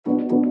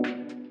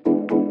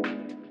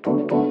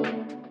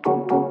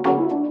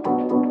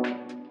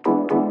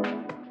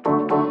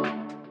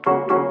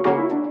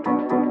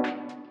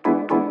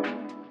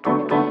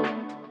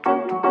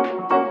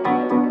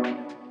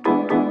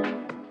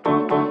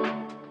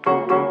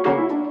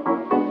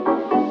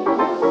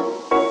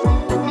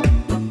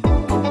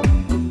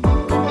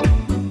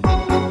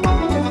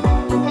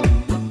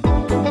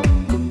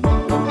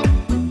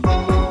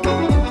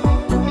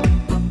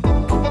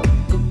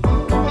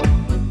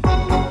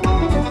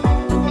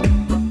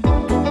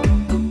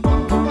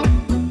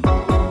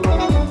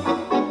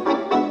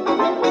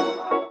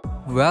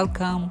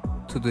Welcome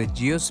to the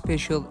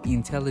Geospatial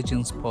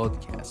Intelligence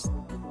Podcast.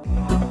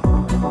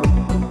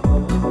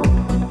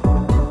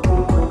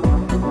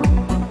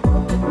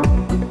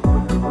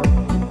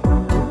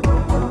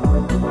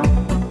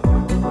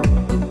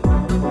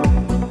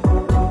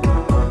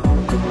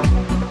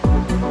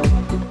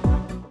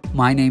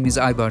 My name is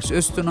Aybars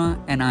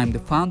Öztuna, and I'm the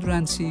founder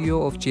and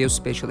CEO of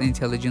Geospatial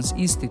Intelligence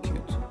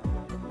Institute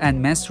and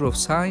Master of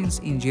Science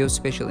in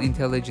Geospatial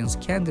Intelligence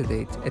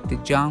candidate at the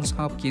Johns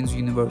Hopkins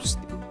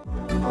University.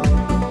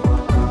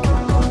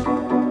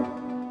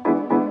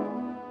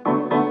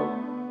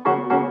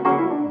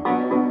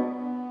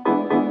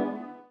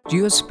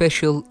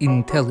 Geospatial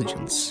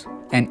intelligence,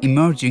 an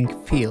emerging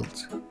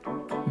field.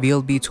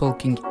 We'll be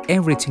talking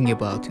everything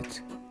about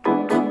it.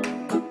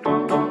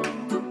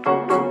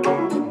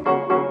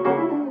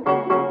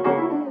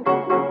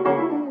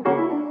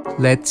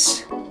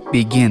 Let's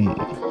begin.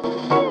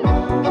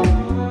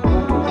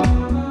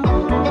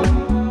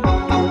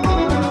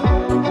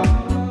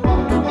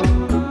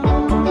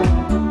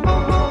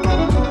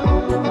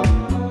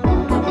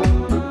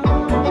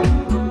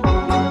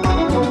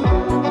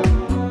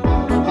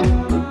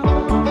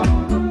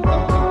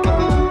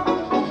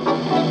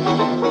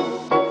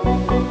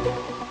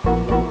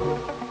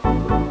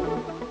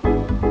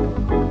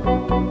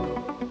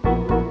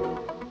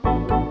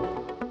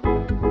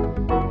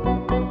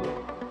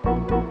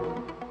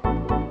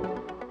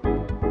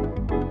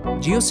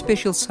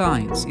 Geospatial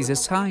science is a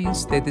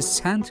science that is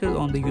centered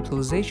on the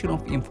utilization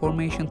of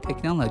information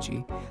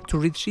technology to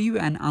retrieve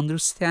an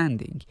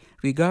understanding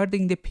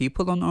regarding the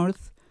people on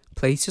Earth,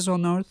 places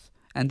on Earth,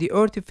 and the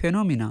earthy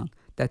phenomenon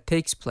that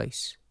takes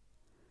place.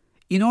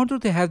 In order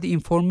to have the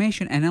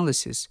information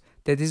analysis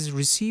that is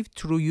received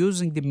through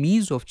using the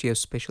means of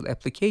geospatial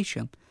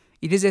application,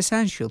 it is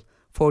essential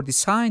for the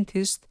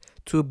scientist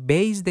to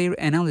base their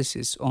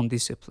analysis on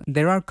discipline.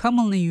 There are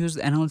commonly used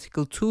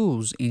analytical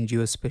tools in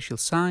geospatial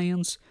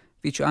science,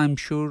 which I'm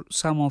sure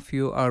some of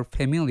you are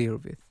familiar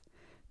with.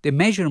 The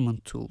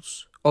measurement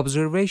tools,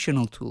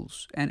 observational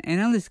tools, and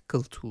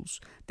analytical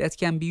tools that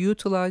can be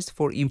utilized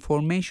for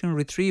information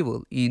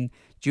retrieval in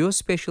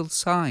geospatial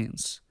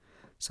science,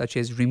 such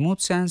as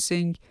remote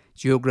sensing,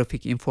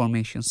 geographic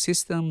information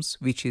systems,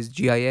 which is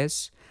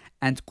GIS,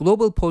 and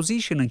global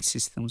positioning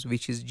systems,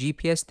 which is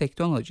GPS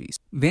technologies.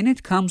 When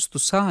it comes to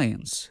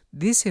science,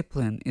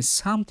 discipline is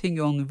something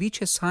on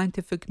which a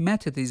scientific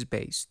method is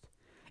based.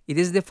 It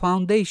is the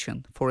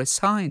foundation for a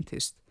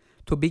scientist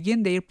to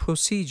begin their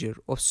procedure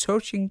of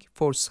searching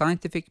for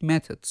scientific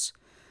methods,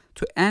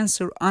 to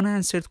answer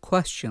unanswered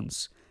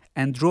questions,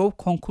 and draw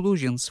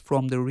conclusions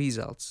from the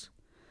results.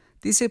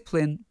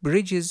 Discipline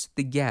bridges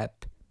the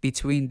gap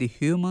between the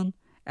human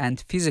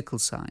and physical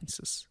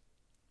sciences.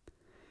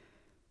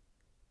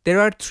 There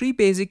are three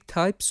basic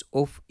types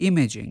of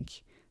imaging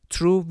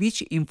through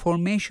which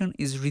information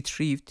is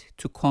retrieved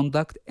to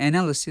conduct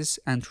analysis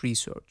and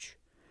research.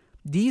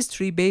 These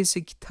three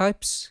basic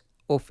types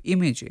of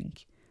imaging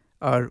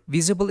are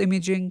visible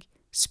imaging,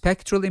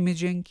 spectral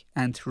imaging,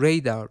 and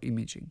radar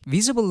imaging.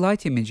 Visible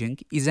light imaging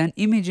is an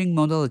imaging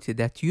modality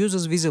that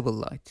uses visible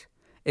light.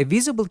 A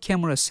visible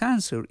camera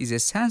sensor is a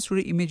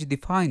sensory image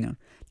definer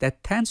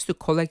that tends to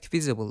collect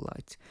visible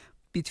light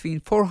between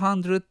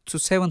 400 to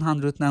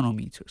 700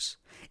 nanometers.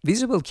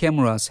 Visible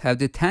cameras have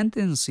the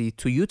tendency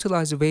to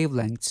utilize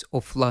wavelengths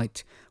of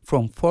light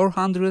from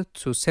 400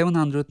 to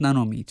 700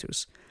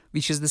 nanometers,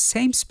 which is the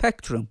same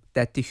spectrum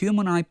that the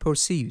human eye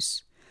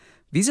perceives.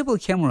 Visible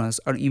cameras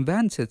are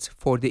invented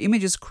for the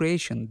image's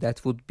creation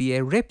that would be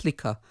a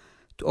replica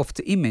of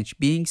the image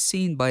being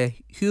seen by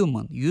a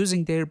human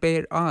using their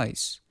bare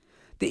eyes.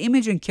 The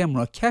imaging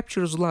camera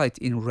captures light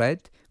in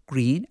red,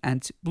 green,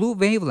 and blue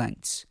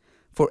wavelengths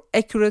for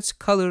accurate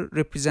color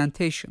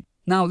representation.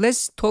 Now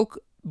let's talk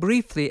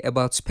briefly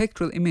about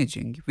spectral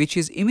imaging, which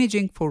is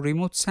imaging for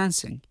remote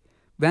sensing.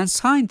 When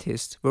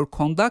scientists were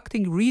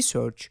conducting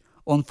research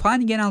on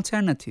finding an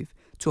alternative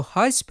to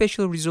high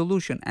spatial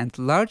resolution and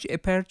large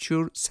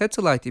aperture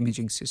satellite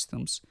imaging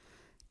systems,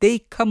 they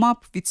come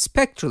up with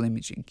spectral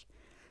imaging.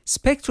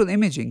 Spectral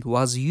imaging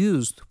was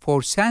used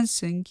for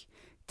sensing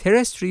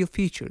terrestrial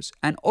features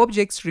and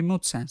objects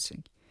remote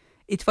sensing.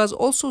 It was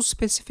also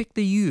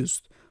specifically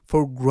used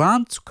for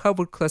ground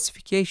cover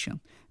classification,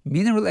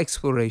 mineral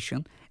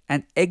exploration,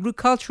 and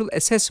agricultural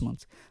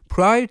assessment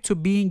prior to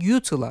being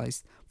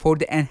utilized for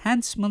the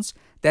enhancements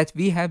that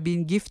we have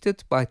been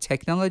gifted by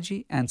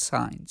technology and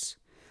science.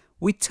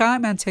 With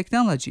time and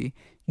technology,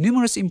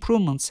 numerous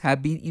improvements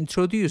have been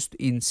introduced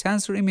in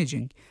sensor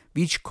imaging,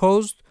 which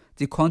caused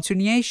the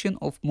continuation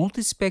of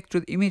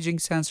multispectral imaging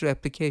sensor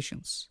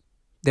applications.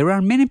 There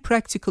are many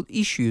practical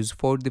issues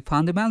for the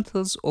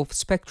fundamentals of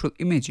spectral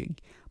imaging,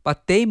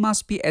 but they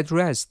must be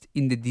addressed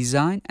in the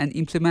design and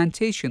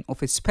implementation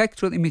of a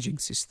spectral imaging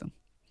system.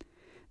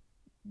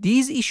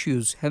 These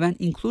issues have an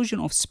inclusion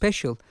of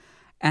spatial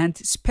and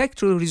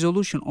spectral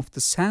resolution of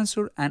the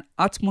sensor and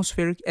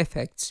atmospheric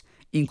effects,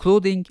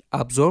 including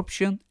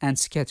absorption and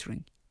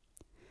scattering.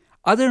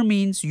 Other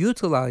means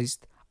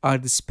utilized are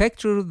the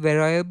spectral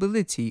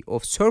variability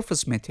of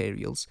surface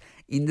materials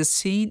in the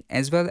scene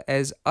as well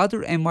as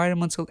other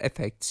environmental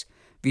effects,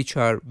 which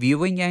are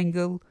viewing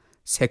angle,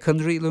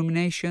 secondary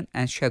illumination,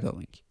 and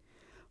shadowing.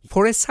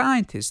 For a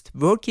scientist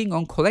working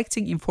on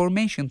collecting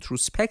information through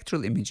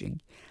spectral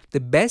imaging, the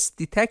best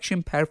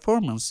detection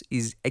performance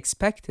is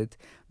expected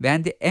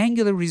when the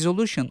angular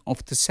resolution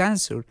of the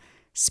sensor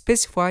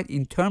specified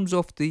in terms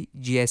of the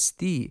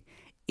GSD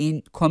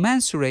is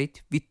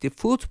commensurate with the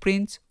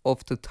footprint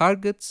of the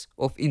targets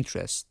of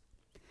interest.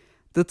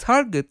 The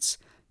targets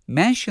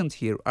mentioned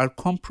here are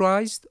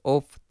comprised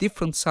of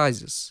different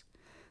sizes.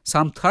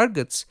 Some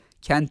targets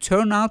can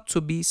turn out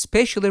to be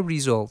specially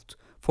resolved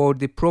for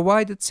the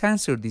provided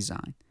sensor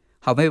design.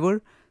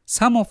 However,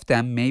 some of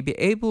them may be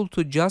able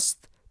to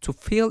just to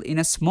fill in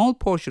a small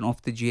portion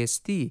of the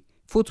GSD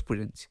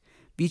footprint,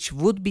 which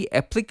would be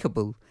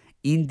applicable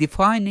in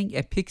defining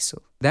a pixel.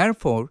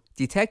 Therefore,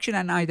 detection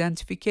and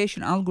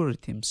identification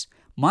algorithms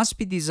must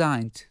be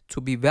designed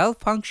to be well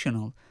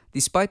functional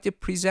despite the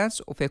presence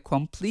of a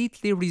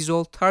completely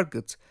resolved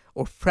target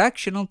or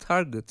fractional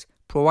target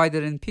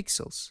provided in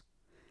pixels.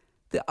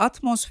 The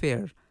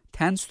atmosphere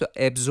tends to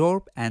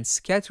absorb and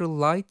scatter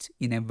light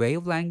in a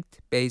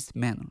wavelength-based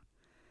manner.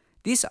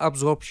 This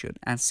absorption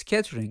and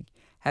scattering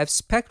have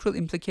spectral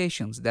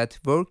implications that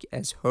work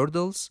as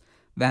hurdles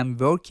when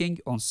working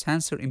on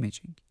sensor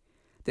imaging.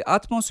 The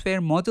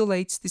atmosphere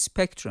modulates the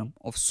spectrum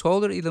of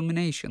solar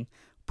illumination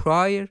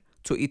prior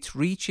to it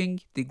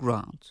reaching the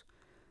ground.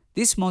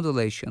 This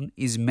modulation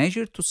is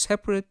measured to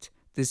separate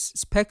the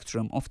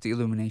spectrum of the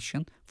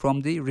illumination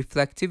from the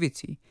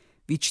reflectivity,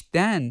 which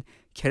then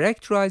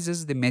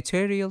characterizes the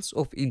materials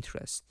of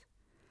interest.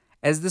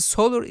 As the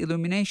solar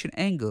illumination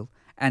angle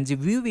and the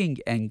viewing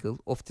angle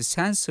of the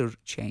sensor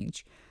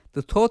change,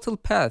 the total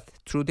path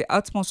through the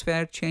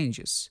atmosphere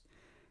changes,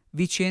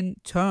 which in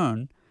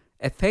turn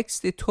affects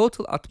the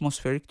total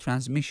atmospheric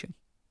transmission.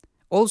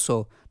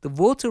 Also, the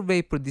water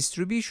vapor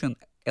distribution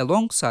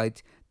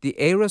alongside the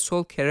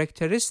aerosol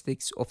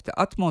characteristics of the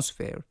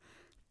atmosphere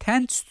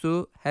tends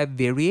to have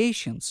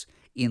variations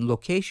in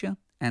location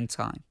and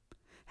time.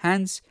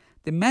 Hence,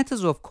 the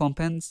methods of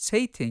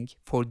compensating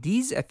for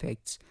these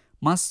effects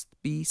must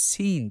be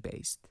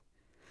scene-based.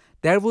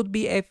 There would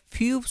be a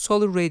few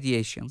solar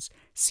radiations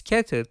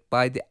scattered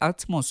by the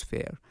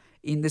atmosphere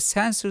in the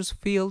sensor's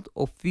field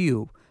of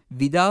view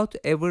without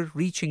ever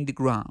reaching the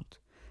ground.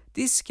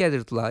 This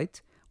scattered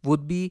light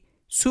would be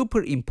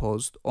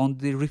superimposed on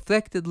the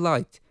reflected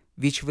light,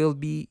 which will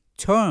be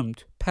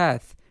termed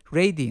path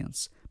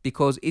radiance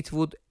because it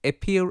would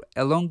appear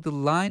along the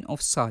line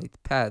of sight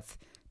path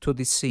to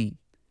the scene.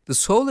 The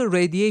solar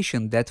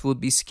radiation that would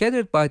be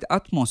scattered by the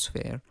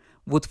atmosphere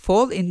would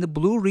fall in the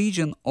blue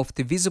region of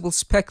the visible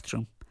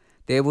spectrum.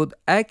 They would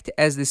act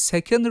as the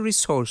secondary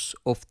source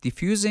of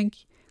diffusing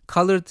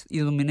colored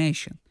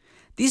illumination.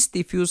 This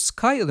diffuse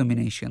sky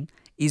illumination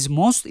is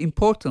most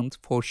important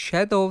for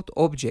shadowed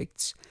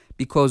objects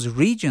because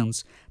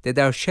regions that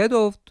are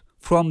shadowed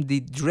from the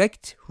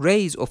direct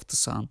rays of the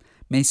sun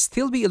may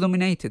still be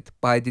illuminated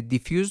by the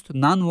diffused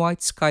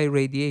non-white sky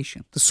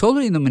radiation. The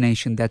solar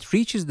illumination that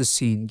reaches the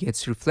scene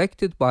gets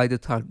reflected by the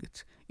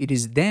target. It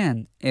is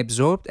then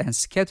absorbed and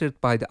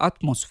scattered by the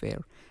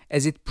atmosphere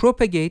as it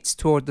propagates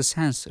toward the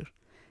sensor.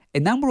 A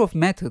number of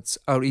methods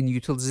are in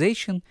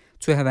utilization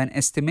to have an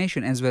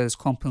estimation as well as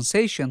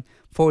compensation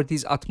for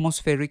these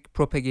atmospheric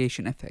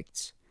propagation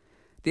effects.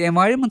 The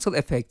environmental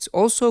effects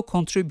also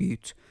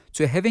contribute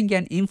to having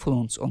an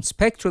influence on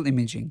spectral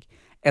imaging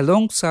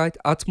alongside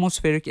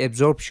atmospheric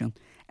absorption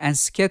and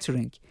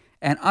scattering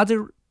and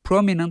other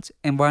prominent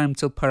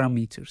environmental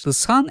parameters. The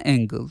sun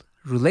angle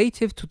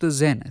relative to the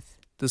zenith,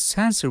 the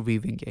sensor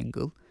viewing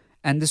angle,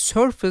 and the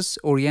surface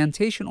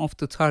orientation of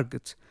the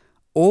target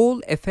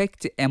all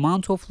affect the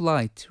amount of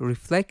light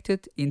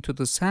reflected into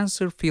the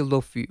sensor field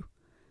of view.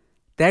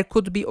 There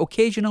could be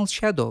occasional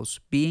shadows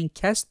being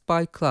cast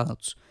by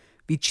clouds,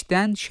 which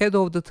then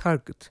shadow the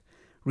target,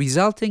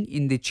 resulting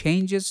in the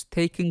changes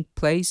taking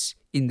place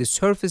in the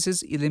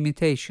surface's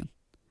illumination.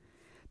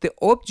 The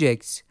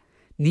objects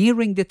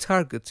nearing the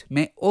target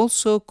may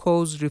also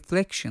cause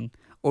reflection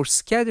or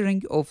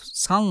scattering of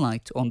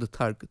sunlight on the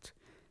target,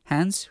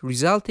 hence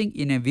resulting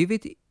in a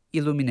vivid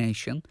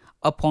illumination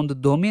upon the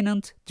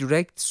dominant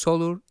direct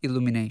solar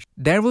illumination.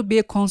 There would be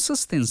a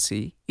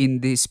consistency in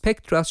the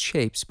spectral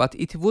shapes, but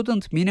it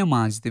wouldn't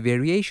minimize the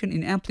variation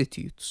in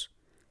amplitudes.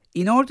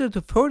 In order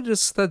to further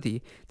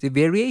study the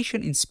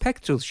variation in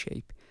spectral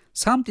shape,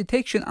 some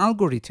detection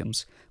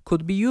algorithms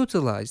could be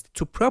utilized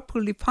to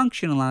properly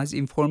functionalize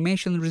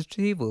information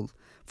retrieval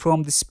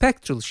from the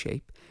spectral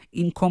shape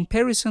in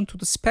comparison to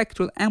the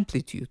spectral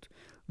amplitude,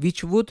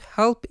 which would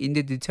help in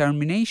the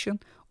determination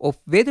of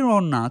whether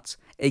or not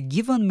a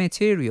given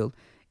material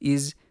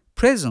is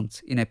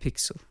present in a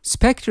pixel.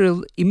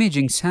 Spectral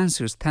imaging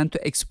sensors tend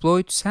to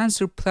exploit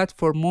sensor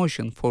platform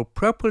motion for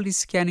properly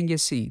scanning a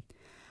scene.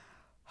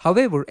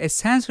 However, a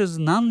sensor's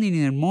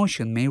nonlinear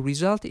motion may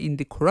result in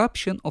the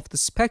corruption of the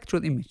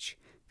spectral image,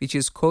 which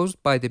is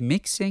caused by the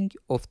mixing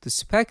of the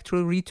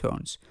spectral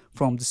returns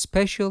from the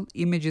spatial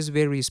image's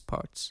various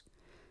parts.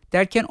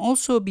 There can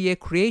also be a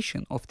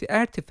creation of the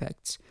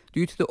artifacts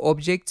due to the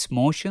object's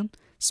motion,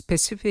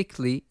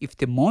 specifically if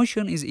the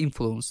motion is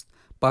influenced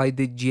by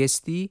the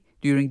GSD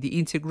during the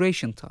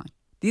integration time.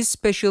 This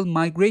spatial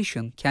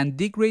migration can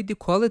degrade the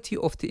quality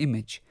of the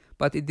image,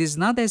 but it is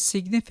not as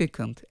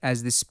significant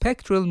as the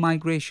spectral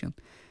migration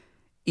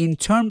in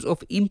terms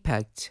of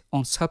impact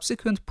on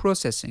subsequent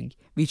processing,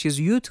 which is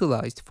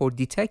utilized for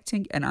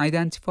detecting and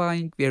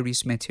identifying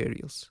various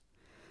materials.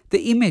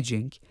 The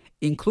imaging,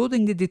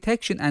 including the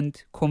detection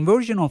and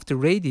conversion of the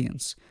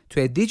radiance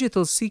to a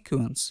digital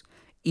sequence,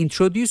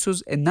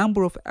 introduces a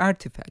number of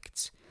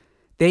artifacts.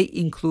 They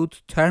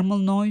include thermal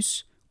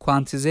noise,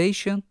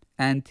 quantization,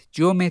 and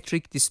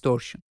geometric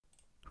distortion.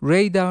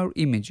 Radar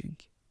imaging.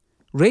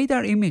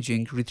 Radar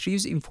imaging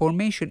retrieves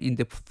information in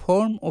the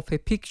form of a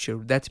picture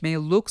that may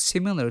look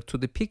similar to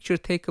the picture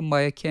taken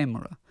by a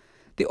camera.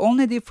 The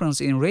only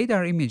difference in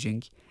radar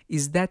imaging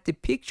is that the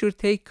picture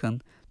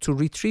taken to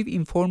retrieve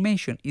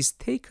information is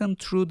taken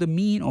through the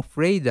mean of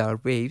radar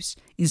waves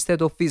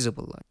instead of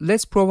visible light.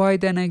 Let's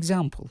provide an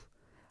example.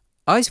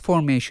 Ice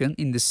formation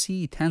in the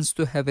sea tends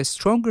to have a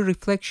stronger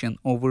reflection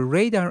over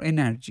radar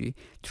energy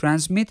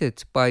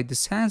transmitted by the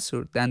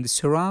sensor than the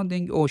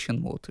surrounding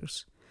ocean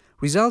waters.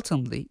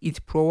 Resultantly,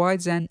 it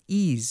provides an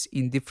ease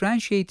in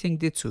differentiating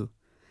the two.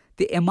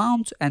 The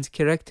amount and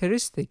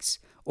characteristics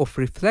of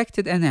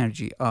reflected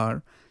energy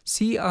are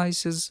sea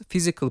ice's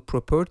physical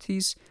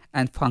properties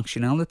and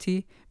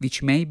functionality,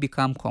 which may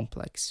become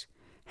complex.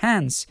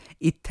 Hence,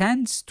 it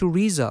tends to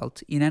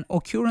result in an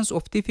occurrence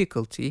of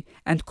difficulty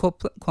and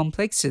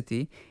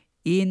complexity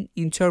in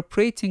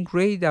interpreting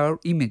radar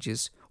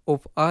images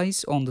of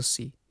ice on the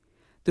sea.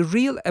 The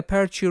real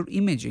aperture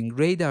imaging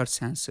radar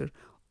sensor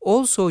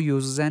also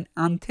uses an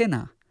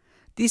antenna.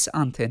 This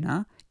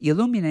antenna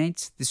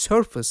illuminates the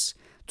surface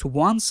to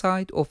one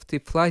side of the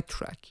flight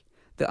track.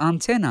 The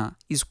antenna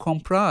is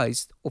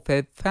comprised of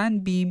a fan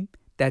beam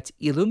that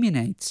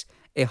illuminates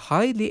a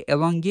highly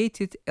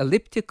elongated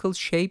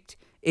elliptical-shaped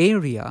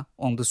area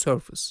on the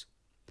surface.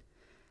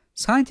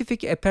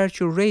 Scientific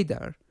aperture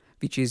radar,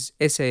 which is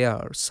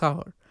SAR,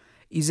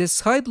 is a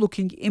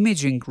side-looking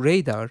imaging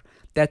radar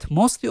that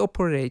mostly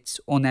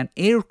operates on an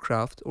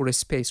aircraft or a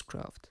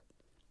spacecraft.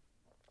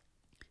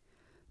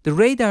 The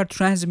radar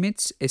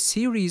transmits a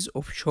series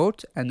of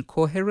short and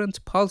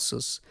coherent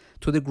pulses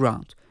to the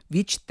ground,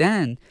 which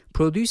then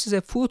produces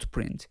a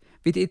footprint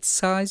with its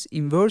size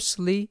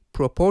inversely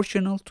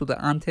proportional to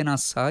the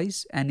antenna's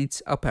size and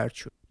its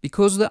aperture.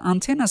 Because the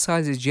antenna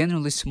size is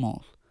generally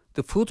small,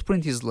 the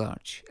footprint is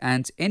large,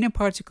 and any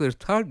particular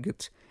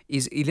target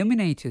is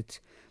eliminated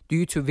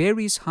due to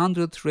various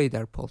hundred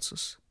radar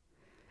pulses.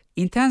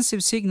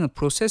 Intensive signal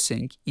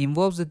processing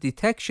involves the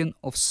detection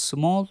of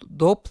small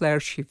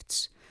Doppler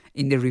shifts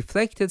in the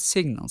reflected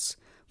signals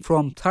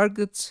from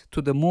targets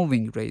to the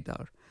moving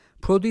radar,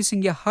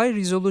 producing a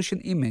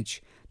high-resolution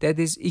image that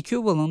is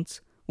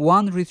equivalent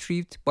one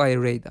retrieved by a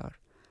radar.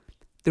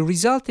 The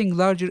resulting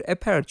larger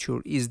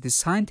aperture is the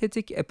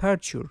synthetic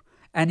aperture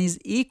and is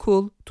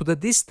equal to the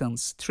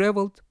distance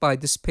traveled by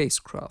the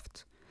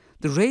spacecraft.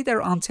 The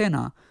radar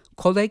antenna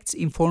collects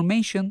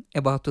information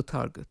about the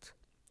target.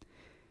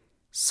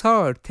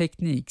 SAR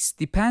techniques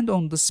depend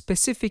on the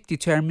specific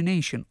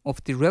determination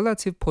of the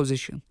relative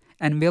position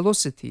and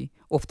velocity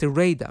of the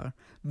radar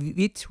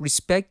with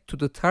respect to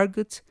the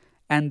target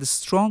and the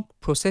strong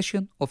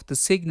procession of the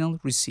signal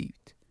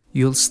received.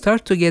 You'll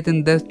start to get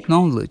in-depth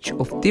knowledge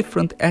of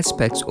different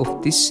aspects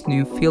of this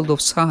new field of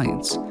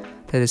science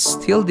that is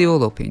still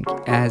developing,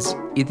 as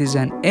it is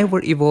an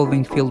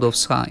ever-evolving field of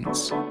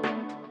science.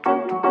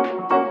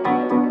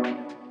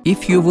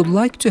 If you would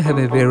like to have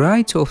a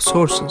variety of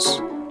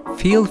sources,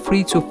 feel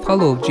free to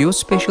follow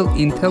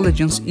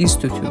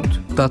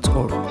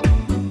geospatialintelligenceinstitute.org.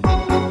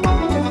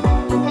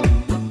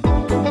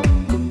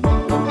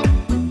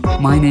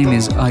 My name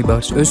is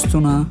Aybars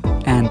Öztuna,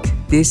 and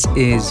this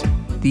is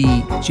the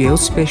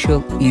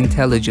Geospatial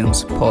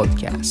Intelligence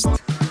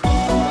Podcast.